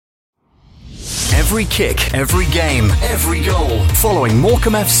Every kick, every game, every goal. Following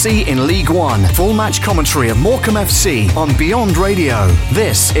Morecambe FC in League One. Full match commentary of Morecambe FC on Beyond Radio.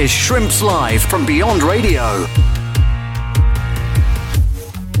 This is Shrimps Live from Beyond Radio.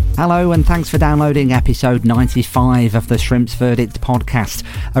 Hello and thanks for downloading episode 95 of the Shrimps Verdict podcast.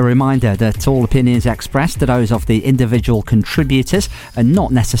 A reminder that all opinions expressed are those of the individual contributors and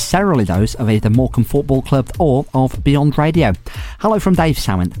not necessarily those of either Morecambe Football Club or of Beyond Radio. Hello from Dave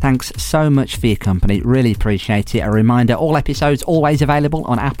Samant. Thanks so much for your company. Really appreciate it. A reminder, all episodes always available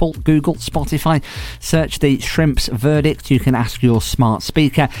on Apple, Google, Spotify. Search the Shrimps Verdict. You can ask your smart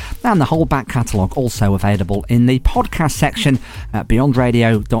speaker, and the whole back catalogue also available in the podcast section at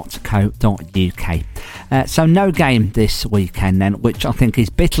beyondradio.co.uk. So no game this weekend then, which I think is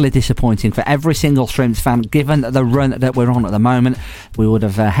bitterly disappointing for every single Shrimps fan, given the run that we're on at the moment. We would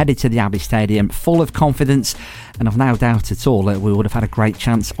have headed to the Abbey Stadium full of confidence, and I've no doubt at all that we would have had a great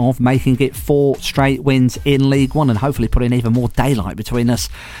chance of making it 4 straight wins in League One and hopefully putting even more daylight between us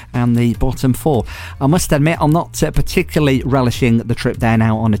and the bottom 4. I must admit, I'm not particularly relishing the trip there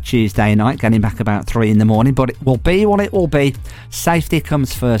now on a Tuesday night, getting back about 3 in the morning, but it will be what it will be. Safety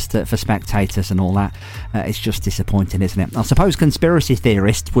comes first for spectators and all that. It's just disappointing, isn't it? I suppose conspiracy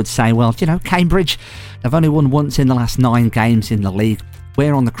theorists would say, well, you know, Cambridge, they've only won once in the last 9 games in the league.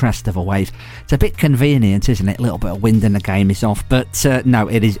 We're on the crest of a wave. It's a bit convenient, isn't it? A little bit of wind and the game is off. But no,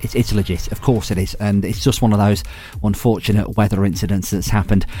 it's legit. Of course it is. And it's just one of those unfortunate weather incidents that's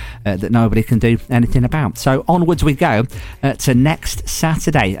happened that nobody can do anything about. So onwards we go to next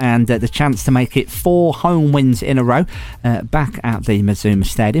Saturday, and the chance to make it 4 home wins in a row back at the Mazuma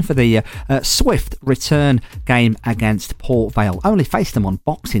Stadium for the swift return game against Port Vale. Only faced them on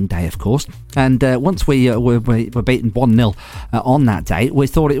Boxing Day, of course. And once we were beaten 1-0 on that day, we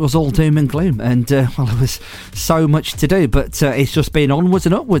thought it was all doom and gloom, and well, there was so much to do, but it's just been onwards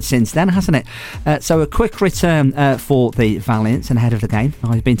and upwards since then, hasn't it? So a quick return for the Valiants, and ahead of the game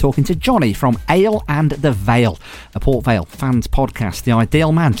I've been talking to Johnny from Ale and the Vale, a Port Vale fans podcast, the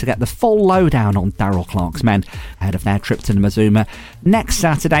ideal man to get the full lowdown on Darryl Clark's men ahead of their trip to the Mazuma next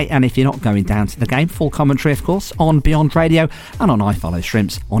Saturday. And if you're not going down to the game, full commentary of course on Beyond Radio and on I Follow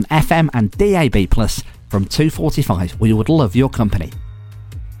Shrimps on FM and DAB Plus from 2:45. We would love your company.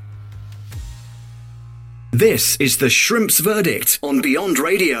 This is the Shrimps Verdict on Beyond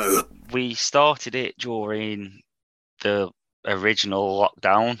Radio. We started it during the original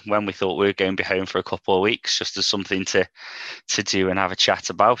lockdown when we thought we were going to be home for a couple of weeks, just as something to do and have a chat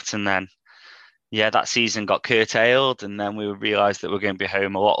about. And then, yeah, that season got curtailed, and then we realised that we were going to be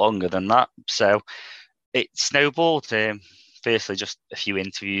home a lot longer than that. So it snowballed. Firstly, just a few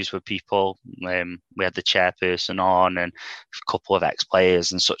interviews with people. We had the chairperson on and a couple of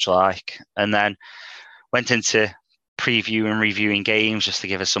ex-players and such like. And then went into preview and reviewing games just to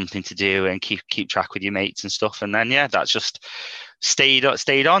give us something to do and keep track with your mates and stuff. And then, yeah, that's just stayed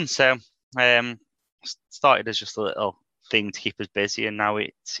on. So started as just a little thing to keep us busy, and now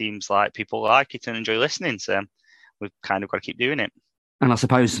it seems like people like it and enjoy listening. So we've kind of got to keep doing it. And I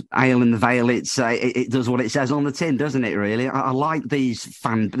suppose Ale and the Vale, it does what it says on the tin, doesn't it, really? I like these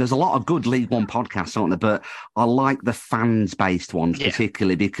there's a lot of good League One podcasts, aren't there? But I like the fans-based ones,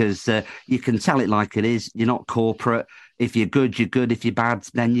 particularly because you can tell it like it is. You're not corporate. If you're good, you're good. If you're bad,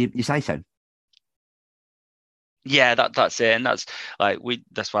 then you say so. Yeah, that's it. And that's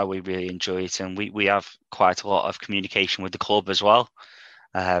why we really enjoy it. And we have quite a lot of communication with the club as well.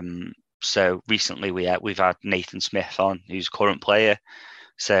 So recently we've had Nathan Smith on, who's a current player.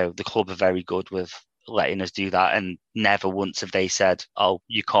 So the club are very good with letting us do that, and never once have they said, "Oh,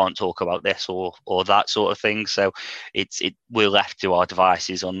 you can't talk about this or that sort of thing." So we're left to our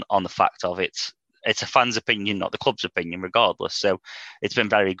devices on the fact of it's a fan's opinion, not the club's opinion, regardless. So it's been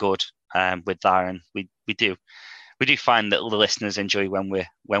very good with that, and we do find that the listeners enjoy when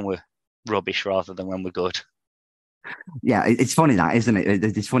we're rubbish rather than when we're good. Yeah, it's funny that, isn't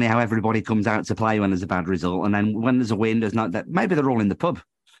it? It's funny how everybody comes out to play when there's a bad result, and then when there's a win, there's not that. Maybe they're all in the pub,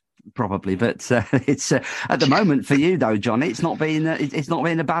 probably, but it's at the moment for you though, Johnny. It's not been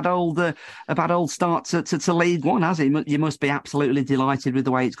a bad old start to League One, has it? You must be absolutely delighted with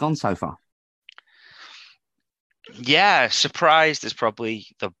the way it's gone so far. Yeah, surprised is probably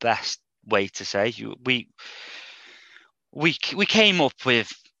the best way to say. We came up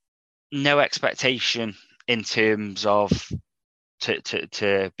with no expectation in terms of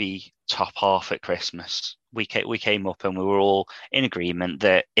to be top half at Christmas. We came up and we were all in agreement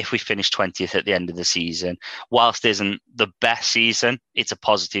that if we finish 20th at the end of the season, whilst it isn't the best season, it's a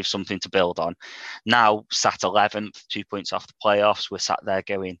positive, something to build on. Now, sat 11th, 2 points off the playoffs, we're sat there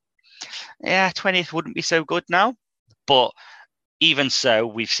going, yeah, 20th wouldn't be so good now. But even so,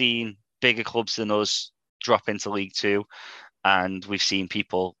 we've seen bigger clubs than us drop into League Two, and we've seen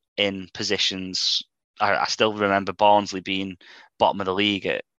people in positions. I still remember Barnsley being bottom of the league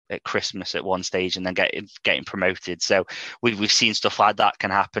at Christmas at one stage, and then getting promoted. So we've seen stuff like that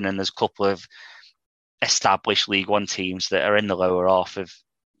can happen, and there's a couple of established League One teams that are in the lower half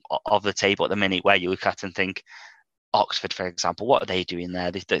of the table at the minute, where you look at and think, Oxford, for example, what are they doing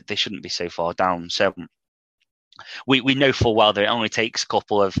there? They shouldn't be so far down. So we know full well that it only takes a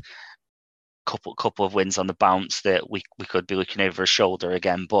couple of wins on the bounce that we could be looking over a shoulder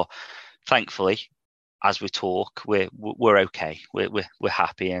again. But thankfully, as we talk, we're okay. We're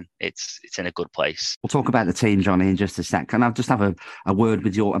happy, and it's in a good place. We'll talk about the team, Johnny, in just a sec. Can I just have a word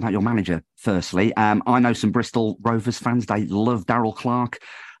with about your manager firstly? I know some Bristol Rovers fans, they love Darryl Clarke.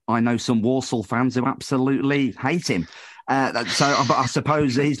 I know some Walsall fans who absolutely hate him. But I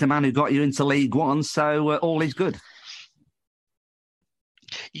suppose he's the man who got you into League One, so all is good.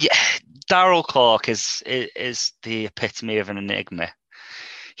 Yeah, Darryl Clarke is the epitome of an enigma.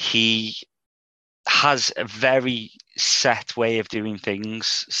 He has a very set way of doing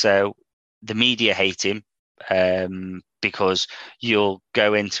things. So the media hate him because you'll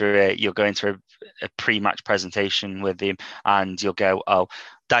go into a pre-match presentation with him, and you'll go, "Oh,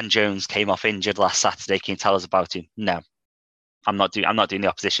 Dan Jones came off injured last Saturday. Can you tell us about him?" No, I'm not doing the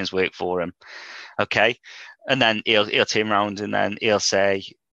opposition's work for him. Okay, and then he'll turn around and then he'll say,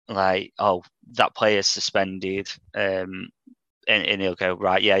 like, "Oh, that player's suspended," and he'll go,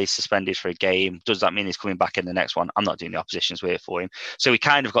 "Right, yeah, he's suspended for a game. Does that mean he's coming back in the next one?" I'm not doing the opposition's work for him. So we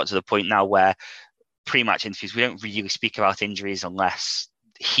kind of got to the point now where pre-match interviews, we don't really speak about injuries unless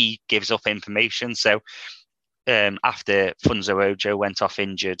he gives up information. So after Funzo Ojo went off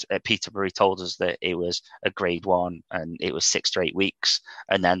injured at Peterborough, he told us that it was a grade 1 and it was 6 to 8 weeks.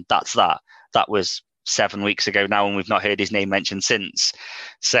 And then that's that. That was 7 weeks ago now, and we've not heard his name mentioned since.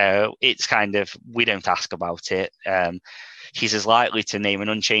 So it's kind of, we don't ask about it. He's as likely to name an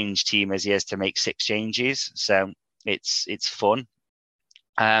unchanged team as he is to make 6 changes. So it's fun.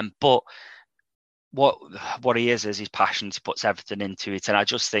 But what he is he's passionate. He puts everything into it. And I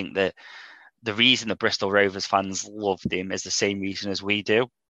just think that the reason the Bristol Rovers fans loved him is the same reason as we do.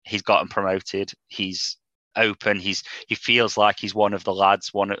 He's gotten promoted. He's open. He feels like he's one of the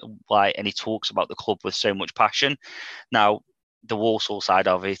lads, and he talks about the club with so much passion. Now, the Walsall side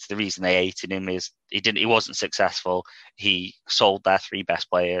of it, the reason they hated him is he wasn't successful. He sold their 3 best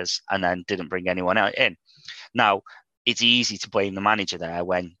players and then didn't bring anyone in. Now, it's easy to blame the manager there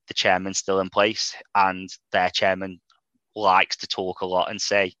when the chairman's still in place, and their chairman likes to talk a lot and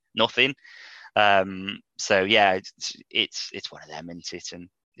say nothing. So yeah, it's one of them, isn't it? And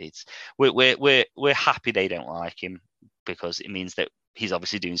we're happy they don't like him, because it means that he's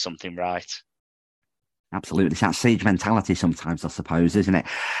obviously doing something right. Absolutely, it's that siege mentality sometimes, I suppose, isn't it?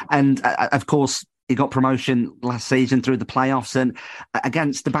 And of course, he got promotion last season through the playoffs, and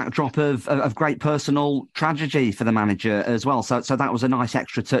against the backdrop of great personal tragedy for the manager as well. So that was a nice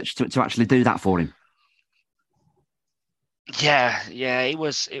extra touch to actually do that for him. Yeah, it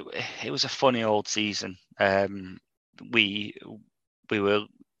was a funny old season. We were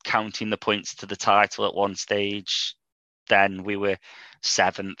counting the points to the title at one stage. Then we were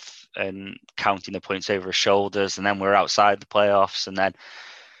 7th and counting the points over our shoulders, and then we were outside the playoffs, and then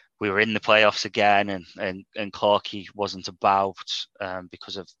we were in the playoffs again, and Clarkey wasn't about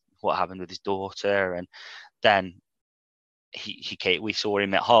because of what happened with his daughter, and then he came, we saw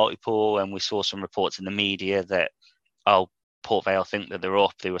him at Hartlepool, and we saw some reports in the media that, oh, Port Vale think that they're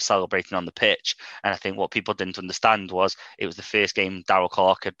up. They were celebrating on the pitch. And I think what people didn't understand was it was the first game Darryl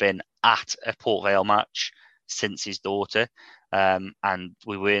Clarke had been at a Port Vale match since his daughter. And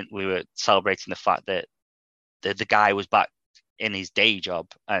we were celebrating the fact that the guy was back in his day job,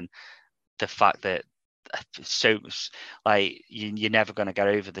 and the fact that you're never going to get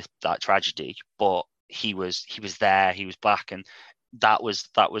over that tragedy, but he was there, he was back, and that was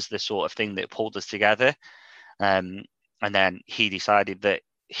the sort of thing that pulled us together. And then he decided that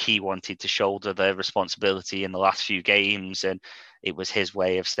he wanted to shoulder the responsibility in the last few games, and it was his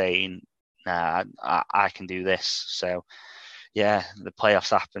way of saying, "Nah, I can do this." So, yeah, the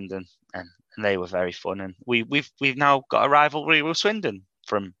playoffs happened, and they were very fun. And we've now got a rivalry with Swindon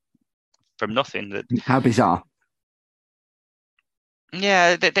from nothing. How bizarre!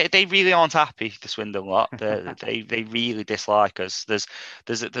 Yeah, they really aren't happy, the Swindon lot. They really dislike us. There's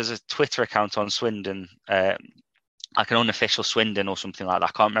a Twitter account on Swindon. Like an unofficial Swindon or something like that.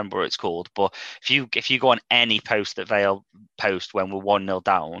 I can't remember what it's called. But if you go on any post that Vale post when we're 1-0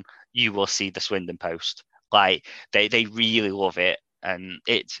 down, you will see the Swindon post. Like they really love it, and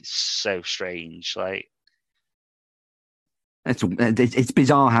it's so strange. Like, It's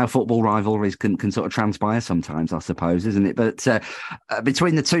bizarre how football rivalries can sort of transpire sometimes, I suppose, isn't it? But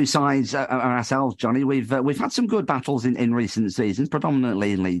between the two sides ourselves, Johnny, we've had some good battles in recent seasons,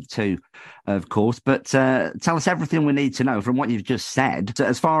 predominantly in League Two, of course. But tell us everything we need to know from what you've just said,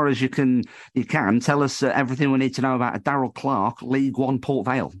 as far as you can. Tell us everything we need to know about Darryl Clark, League One, Port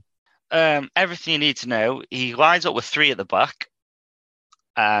Vale. Everything you need to know. He lines up with three at the back.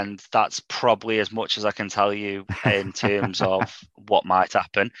 And that's probably as much as I can tell you in terms of what might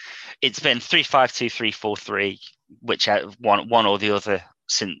happen. It's been 3-5-2, 3-4-3, which one or the other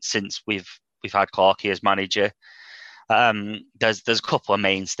since we've had Clarkey as manager. There's a couple of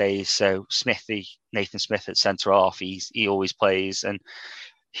mainstays. So Nathan Smith at centre half, he always plays, and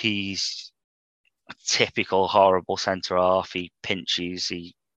he's a typical horrible centre half. He pinches,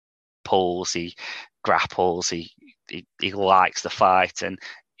 he pulls, he grapples, he likes the fight, and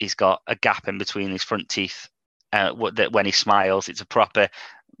he's got a gap in between his front teeth. That when he smiles, it's a proper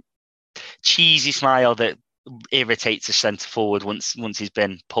cheesy smile that irritates a centre forward once he's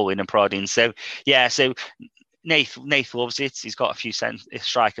been pulling and prodding. So Nath loves it. He's got a few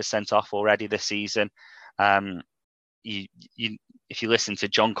strikers sent off already this season. If you listen to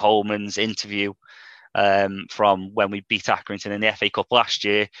John Coleman's interview from when we beat Accrington in the FA Cup last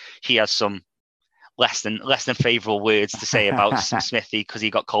year, he has some less than favourable words to say about Smithy because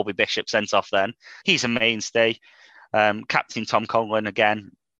he got Colby Bishop sent off then. He's a mainstay. Captain Tom Conlon, again,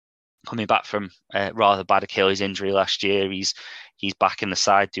 coming back from a rather bad Achilles injury last year. He's back in the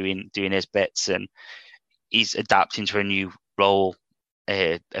side doing his bits, and he's adapting to a new role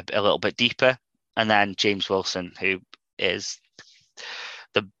a little bit deeper. And then James Wilson, who is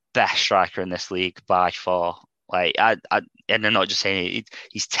the best striker in this league by far. And I'm not just saying it,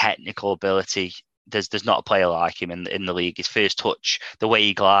 his technical ability. There's not a player like him in the league. His first touch, the way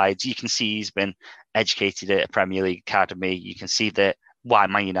he glides, you can see he's been educated at a Premier League academy. You can see that why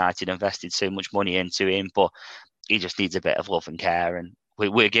Man United invested so much money into him, but he just needs a bit of love and care, and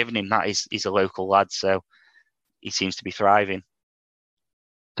we're giving him that. He's a local lad, so he seems to be thriving.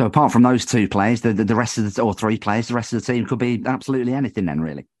 So apart from those two players, the rest of the, or three players, the rest of the team could be absolutely anything then,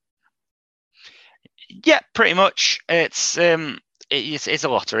 really. Yeah, pretty much. It's a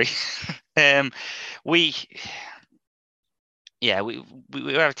lottery. We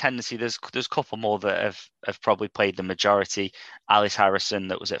have a tendency. There's a couple more that have probably played the majority. Alice Harrison,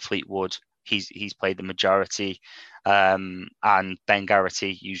 that was at Fleetwood, he's played the majority, and Ben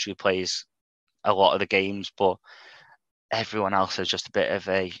Garrity usually plays a lot of the games, but everyone else is just a bit of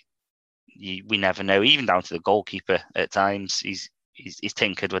we never know. Even down to the goalkeeper at times, he's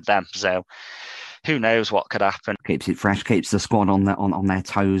tinkered with them. So who knows what could happen? Keeps it fresh, keeps the squad on their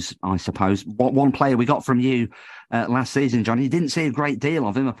toes, I suppose. One player we got from you last season, Johnny, you didn't see a great deal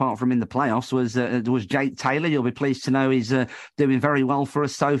of him apart from in the playoffs, was Jake Taylor. You'll be pleased to know he's doing very well for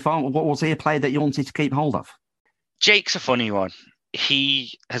us so far. What was he a player that you wanted to keep hold of? Jake's a funny one.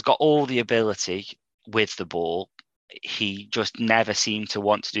 He has got all the ability with the ball. He just never seemed to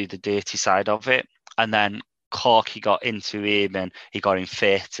want to do the dirty side of it. And then Clark, he got into him and he got him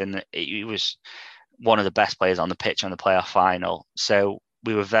fit, and he was one of the best players on the pitch on the playoff final. So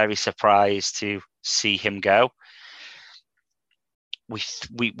we were very surprised to see him go. We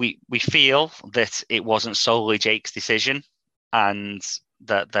feel that it wasn't solely Jake's decision, and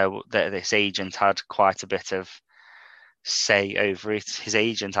that this agent had quite a bit of say over it. His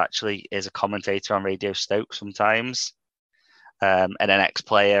agent actually is a commentator on Radio Stoke sometimes, and an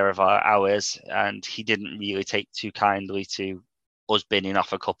ex-player of ours, and he didn't really take too kindly to us binning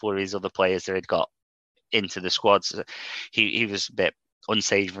off a couple of his other players that had got into the squads. He was a bit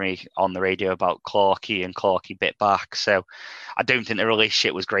unsavoury on the radio about Clarkey, and Clarkey bit back. So I don't think the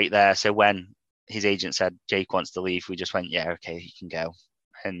relationship was great there. So when his agent said Jake wants to leave, we just went, yeah, okay, he can go.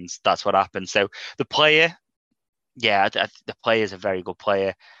 And that's what happened. So the player, the player is a very good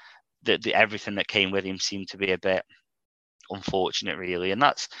player. Everything that came with him seemed to be a bit unfortunate, really, and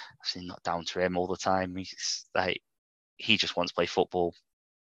that's obviously not down to him all the time. He just wants to play football.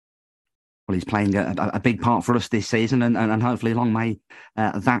 Well, he's playing a big part for us this season, and hopefully long may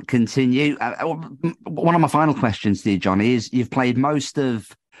that continue. One of my final questions to you, Johnny, is you've played most of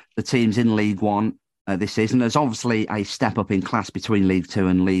the teams in League One this season. There's obviously a step up in class between League Two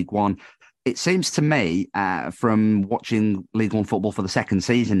and League One. It seems to me, from watching League One football for the second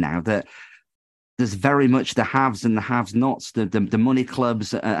season now, that there's very much the haves and the have-nots, the money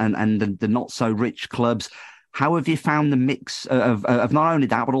clubs and the not-so-rich clubs. How have you found the mix of not only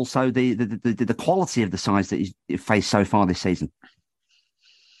that, but also the quality of the sides that you've faced so far this season?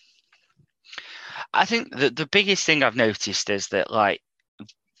 I think the biggest thing I've noticed is that, like,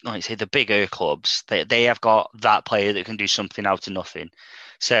 like you say, the bigger clubs, they have got that player that can do something out of nothing.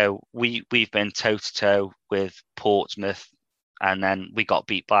 So we've been toe to toe with Portsmouth, and then we got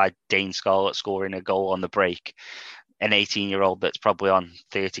beat by Dane Scarlett scoring a goal on the break. An 18-year-old that's probably on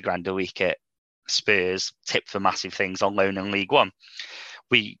 30 grand a week at Spurs, tipped for massive things on loan in League One.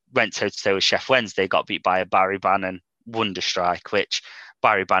 We went toe to toe with Sheff Wednesday, got beat by a Barry Bannon wonder strike, which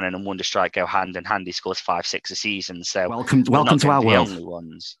Barry Bannon and wonder strike go hand in hand. He scores 5-6 a season. So welcome to our world. Only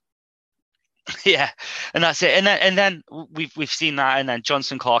ones. Yeah, and that's it. And then we've seen that, and then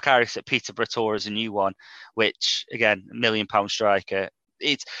Johnson Clark Harris at Peterborough Tour is a new one, which again, £1 million striker.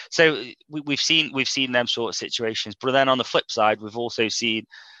 It's so we've seen them sort of situations, but then on the flip side, we've also seen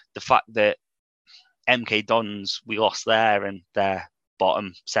the fact that MK Dons, we lost there, and they're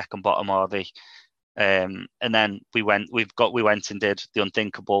second bottom are they? And then we went and did the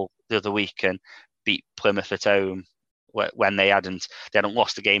unthinkable the other week and beat Plymouth at home when they hadn't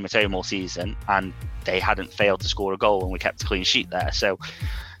lost a game at home all season, and they hadn't failed to score a goal, and we kept a clean sheet there. So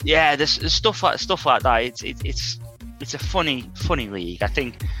yeah, there's stuff like that. It's a funny league. I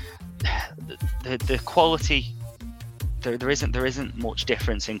think the quality there isn't much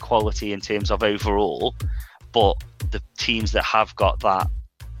difference in quality in terms of overall, but the teams that have got that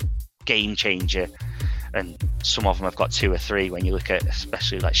game changer, and some of them have got 2 or 3. When you look at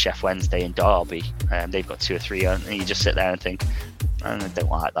especially like Sheff Wednesday and Derby, they've got 2 or 3, and you just sit there and think, I don't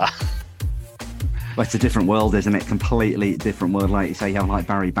like that. Well, it's a different world, isn't it? Completely different world. Like you say, you have like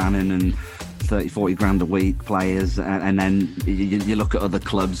Barry Bannon and 30-40 grand a week players, and then you look at other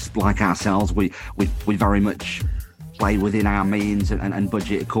clubs like ourselves. We very much play within our means and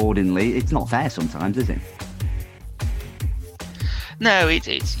budget accordingly. It's not fair sometimes, is it? No,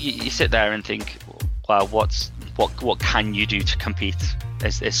 it's you sit there and think, well, what can you do to compete?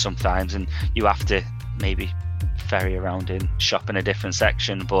 Is sometimes, and you have to maybe ferry around and shop in a different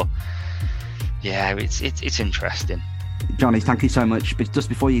section. But yeah, it's interesting. Johnny, thank you so much. But just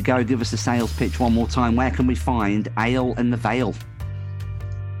before you go, give us the sales pitch one more time. Where can we find Ale and the Vale?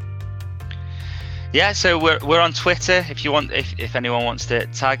 Yeah, so we're on Twitter. If you want, if anyone wants to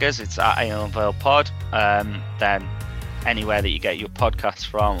tag us, it's at Ale and Vale Pod. Then anywhere that you get your podcasts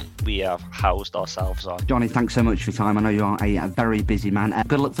from, we have housed ourselves on. Johnny, thanks so much for your time. I know you are a very busy man.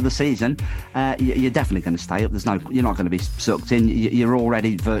 Good luck for the season. You're definitely going to stay up. You're not going to be sucked in. You're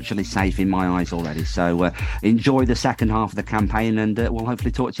already virtually safe in my eyes already. So enjoy the second half of the campaign, and we'll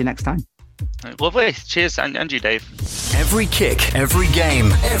hopefully talk to you next time. Lovely. Cheers, and you, Dave. Every kick, every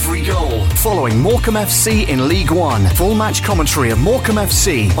game, every goal. Following Morecambe FC in League One. Full match commentary of Morecambe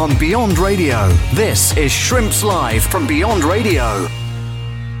FC on Beyond Radio. This is Shrimps Live from Beyond Radio.